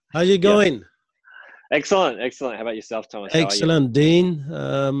How you Yeah. going? Excellent. Excellent. How about yourself, Thomas? How are you? Excellent, Dean.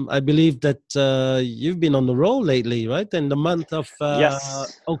 I believe that you've been on the roll lately, right? And the month of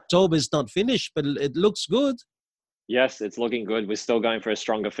Yes. October is not finished, but it looks good. Yes, it's looking good. We're still going for a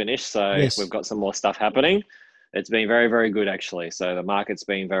stronger finish, so we've Yes. got some more stuff happening. It's been very, very good actually. So the market's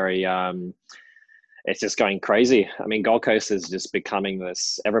been very it's just going crazy. I mean, Gold Coast is just becoming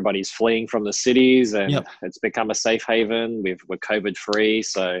this, everybody's fleeing from the cities and Yep. it's become a safe haven. We're COVID free,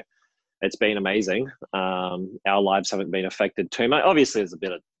 so it's been amazing. Our lives haven't been affected too much. Obviously, there's a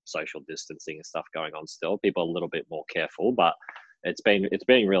bit of social distancing and stuff going on still. People are a little bit more careful, but it's been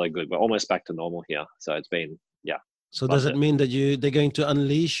really good. We're almost back to normal here, so it's been yeah, So does loved it it. mean that they're going to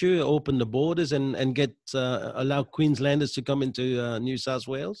unleash you, open the borders, and get allow Queenslanders to come into New South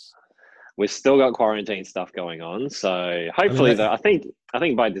Wales? We've still got quarantine stuff going on, so I mean, hopefully, I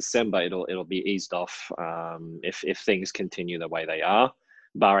think by December it'll be eased off if things continue the way they are,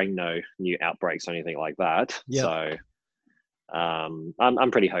 barring no new outbreaks or anything like that. yeah. So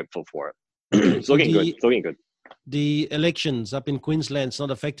I'm pretty hopeful for it. Okay. It's So looking good. the It's looking good. the elections up in Queensland is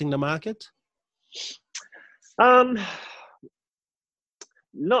not affecting the market. Um,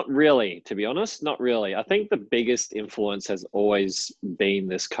 Not really, to be honest. Not really. I think the biggest influence has always been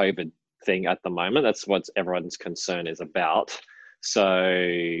this COVID thing at the moment. That's what everyone's concern is about. So,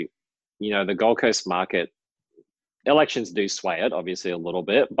 the Gold Coast market, elections do sway it, obviously, a little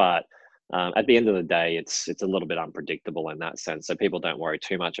bit, but at the end of the day, it's a little bit unpredictable in that sense. So people don't worry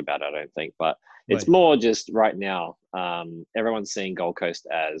too much about it, I don't think. But it's Right. more just right now, everyone's seeing Gold Coast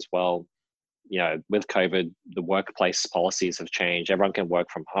as well. With COVID, the workplace policies have changed. Everyone can work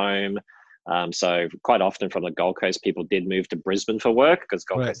from home. So quite often from the Gold Coast, people did move to Brisbane for work because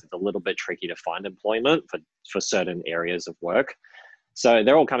Gold Right. Coast is a little bit tricky to find employment for certain areas of work. So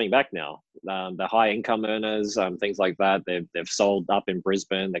they're all coming back now. The high income earners, things like that, they've sold up in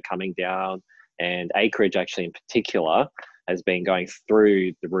Brisbane. They're coming down, and acreage actually in particular has been going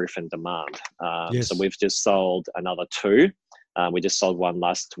through the roof in demand. So Yes. we've just sold another two. We just sold one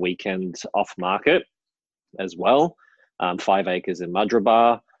last weekend off market as well, 5 acres in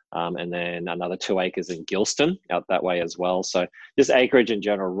Madrabar, and then another 2 acres in Gilston out that way as well. So just acreage in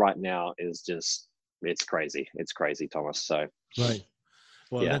general right now is just, it's crazy. It's crazy, Thomas. So Right.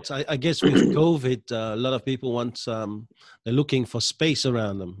 Well, yeah, that's I guess with COVID, a lot of people want they're looking for space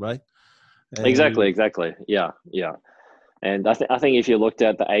around them, right? exactly, And exactly. Yeah, yeah. And I think if you looked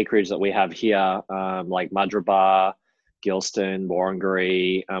at the acreage that we have here, like Madrabar, Gilston,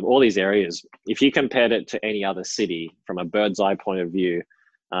 Warringah, all these areas, if you compared it to any other city from a bird's eye point of view,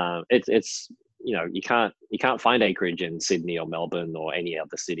 it's you can't find acreage in Sydney or Melbourne or any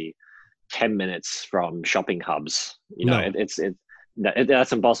other city 10 minutes from shopping hubs. no,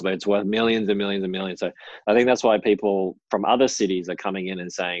 That's impossible. It's worth millions and millions and millions. So I think that's why people from other cities are coming in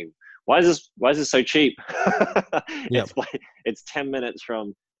and saying, why is this so cheap? yeah. It's 10 minutes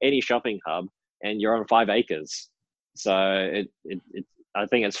from any shopping hub and you're on 5 acres. So I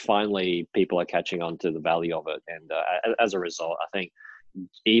think it's finally people are catching on to the value of it. And as a result, I think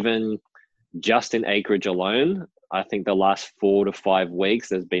even just in acreage alone, I think the last 4 to 5 weeks,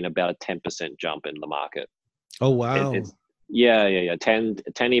 there's been about a 10% jump in the market. Oh It's wow. yeah, yeah, yeah. 10,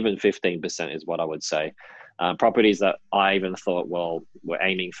 even 15% is what I would say. Properties that I even thought, well, we're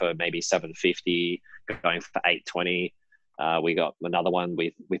aiming for maybe 750, going for 820. We got another one.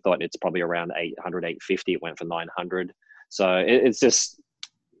 We thought it's probably around 800, 850. It went for 900. So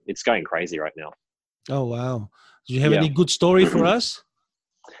it's going crazy right now. Oh wow. Do you have Yeah. any good story for us?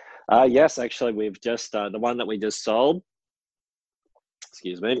 Yes, actually, we've just the one that we just sold.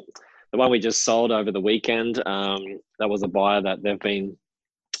 Excuse me. The one we just sold over the weekend. That was a buyer that they've been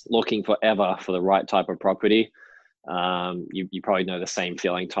looking forever for the right type of property. You probably know the same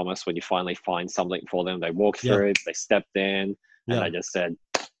feeling, Thomas, when you finally find something for them. They walked Yeah. through it, they stepped in, and Yeah. they just said,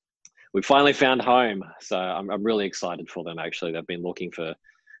 "We finally found home." So I'm really excited for them. Actually, they've been looking for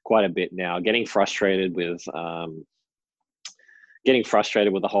quite a bit now, getting frustrated with the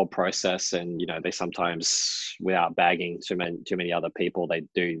whole process, and they sometimes, without bagging too many other people, they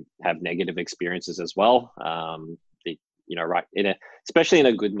do have negative experiences as well. Right, especially in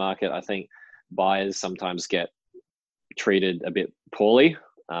a good market, I think buyers sometimes get treated a bit poorly,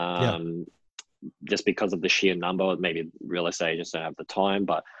 Yeah. just because of the sheer number. Maybe real estate agents don't have the time,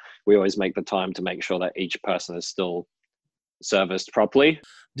 but we always make the time to make sure that each person is still serviced properly.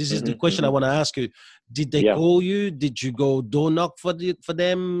 This is the Hmm. question I Hmm. want to ask you. Did they Yeah. call you? Did you go door knock for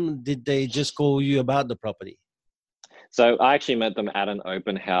them? Did they just call you about the property? So I actually met them at an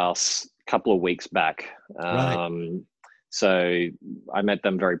open house a couple of weeks back. Right. So I met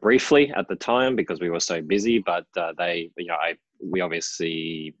them very briefly at the time because we were so busy, but we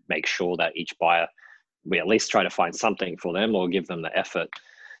obviously make sure that each buyer, we at least try to find something for them or give them the effort.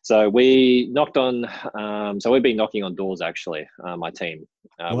 So we knocked on, so we've been knocking on doors actually, my team.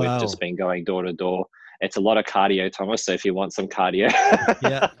 We've just been going door to door. It's a lot of cardio, Thomas. So if you want some cardio,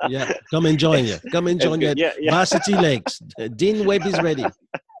 yeah, come and join you. Come and join your Varsity Legs. Dean Webb is ready.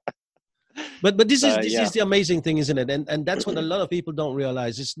 But this is the amazing thing, isn't it? And that's what a lot of people don't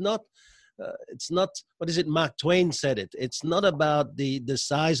realize. It's not. What is it? Mark Twain said it. It's not about the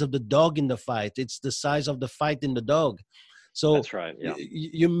size of the dog in the fight. It's the size of the fight in the dog. So that's right. Yeah.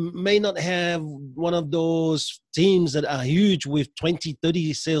 You may not have one of those teams that are huge with 20,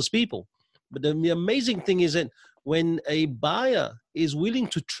 30 salespeople. But the amazing thing is that when a buyer is willing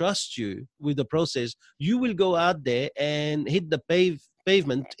to trust you with the process, you will go out there and hit the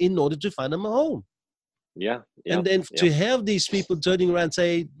pavement in order to find them a home. Yeah. And then to have these people turning around and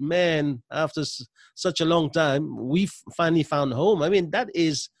say, man, after such a long time, we finally found home. I mean, that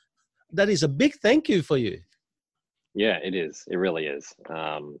is a big thank you for you. Yeah, it is. It really is.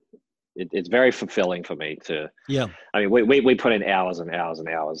 It's very fulfilling for me to. Yeah. I mean, we put in hours and hours and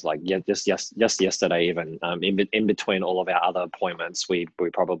hours. Like just yesterday, even in between all of our other appointments, we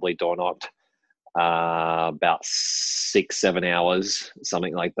probably door knocked about 6-7 hours,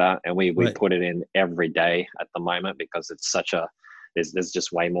 something like that, and we put it in every day at the moment because it's such a there's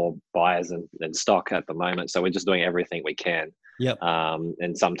just way more buyers than stock at the moment. So we're just doing everything we can. Yep.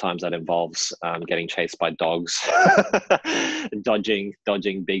 And sometimes that involves getting chased by dogs, dodging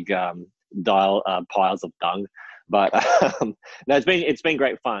big piles of dung. But no, it's been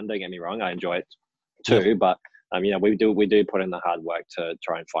great fun. Don't get me wrong, I enjoy it too. Yep. But we do put in the hard work to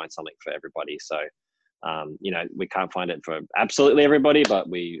try and find something for everybody. So we can't find it for absolutely everybody, but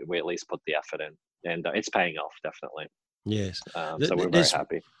we at least put the effort in, and it's paying off definitely. Yes. So we're very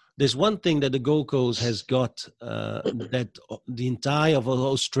happy. There's one thing that the Gold Coast has got that the entire of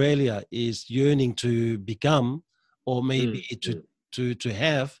Australia is yearning to become, or maybe to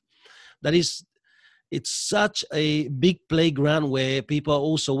have. That is, it's such a big playground where people are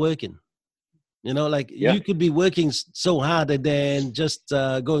also working. You could be working so hard and then just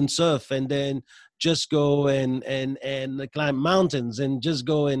go and surf, and then just go and climb mountains, and just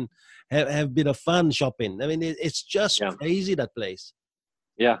go and have a bit of fun shopping. I mean, it's just crazy, that place.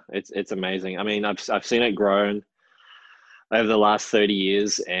 Yeah, it's amazing. I mean, I've seen it grown over the last 30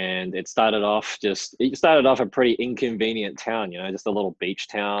 years, and it started off a pretty inconvenient town, just a little beach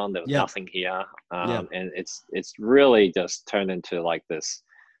town. There was nothing here, and it's really just turned into like this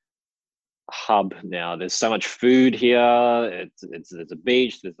hub now. There's so much food here. There's a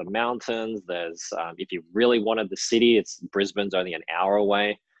beach, there's the mountains, there's if you really wanted the city, Brisbane's only an hour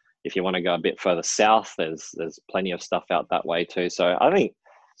away. If you want to go a bit further south, there's plenty of stuff out that way too. So I think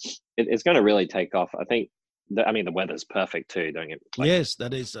it's going to really take off. I think the weather's perfect too, don't it? Yes,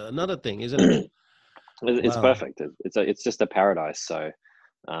 that is another thing, isn't it? It's perfect. It's just a paradise. So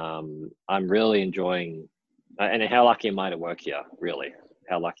I'm really enjoying, and how lucky am I to work here, really?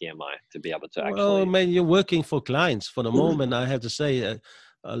 How lucky am I to be able to actually... Well, man, you're working for clients for the moment. I have to say,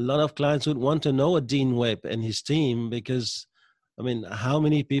 a lot of clients would want to know a Dean Webb and his team, because, I mean, how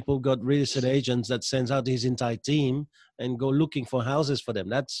many people got real estate agents that sends out his entire team and go looking for houses for them?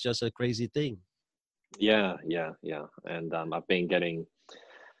 That's just a crazy thing. Yeah. And I've been getting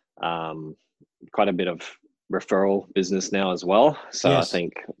quite a bit of referral business now as well. So yes. I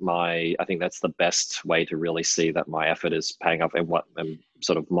think that's the best way to really see that my effort is paying off, and what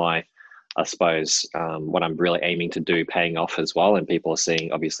sort of my, I suppose, what I'm really aiming to do paying off as well, and people are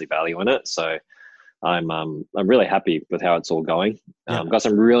seeing obviously value in it. So I'm really happy with how it's all going. Yeah. Got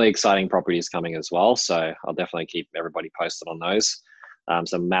some really exciting properties coming as well. So I'll definitely keep everybody posted on those.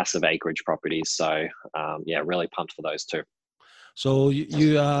 Some massive acreage properties. So really pumped for those too. So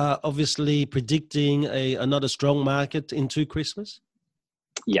you are obviously predicting another strong market into Christmas?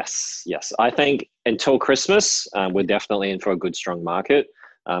 Yes. I think until Christmas, we're definitely in for a good, strong market.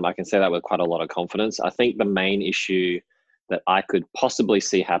 I can say that with quite a lot of confidence. I think the main issue that I could possibly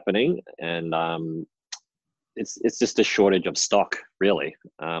see happening, and it's just a shortage of stock, really.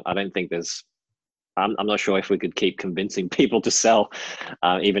 I don't think I'm not sure if we could keep convincing people to sell,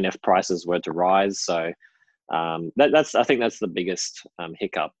 even if prices were to rise. So I think that's the biggest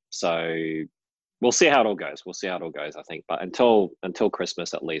hiccup. So we'll see how it all goes. I think, but until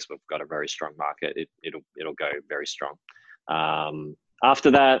Christmas, at least, we've got a very strong market. It'll go very strong.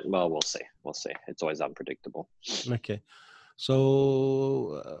 After that, well, we'll see. It's always unpredictable. Okay.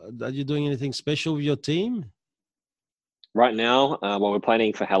 So are you doing anything special with your team? Right now, we're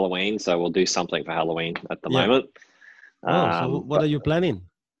planning for Halloween, so we'll do something for Halloween at the moment. So what are you planning?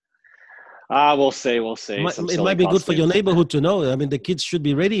 We'll see. We'll see. It might be good for your neighborhood to know. I mean, the kids should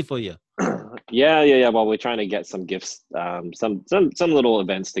be ready for you. Yeah. Well, we're trying to get some gifts, some little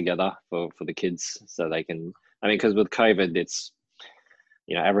events together for the kids, so they can. I mean, because with COVID, it's,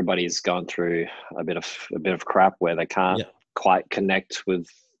 you know, everybody's gone through a bit of crap where they can't quite connect with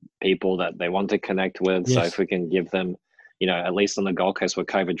people that they want to connect with. Yes. So if we can give them, you know, at least on the Gold Coast, we're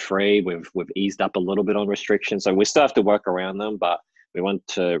COVID free. We've eased up a little bit on restrictions, so we still have to work around them, but we want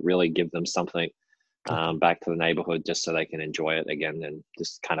to really give them something back to the neighborhood, just so they can enjoy it again and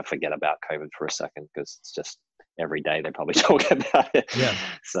just kind of forget about COVID for a second, because it's just every day they probably talk about it. Yeah.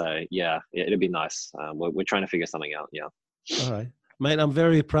 So yeah, it'd be nice. We're trying to figure something out. Yeah. All right, mate. I'm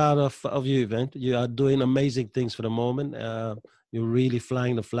very proud of you, Vent. You are doing amazing things for the moment. You're really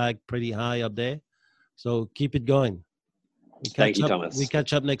flying the flag pretty high up there. So keep it going. Thank you, Thomas. We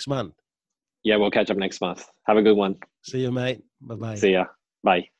catch up next month. Yeah, we'll catch up next month. Have a good one. See you, mate. Bye-bye. See ya. Bye.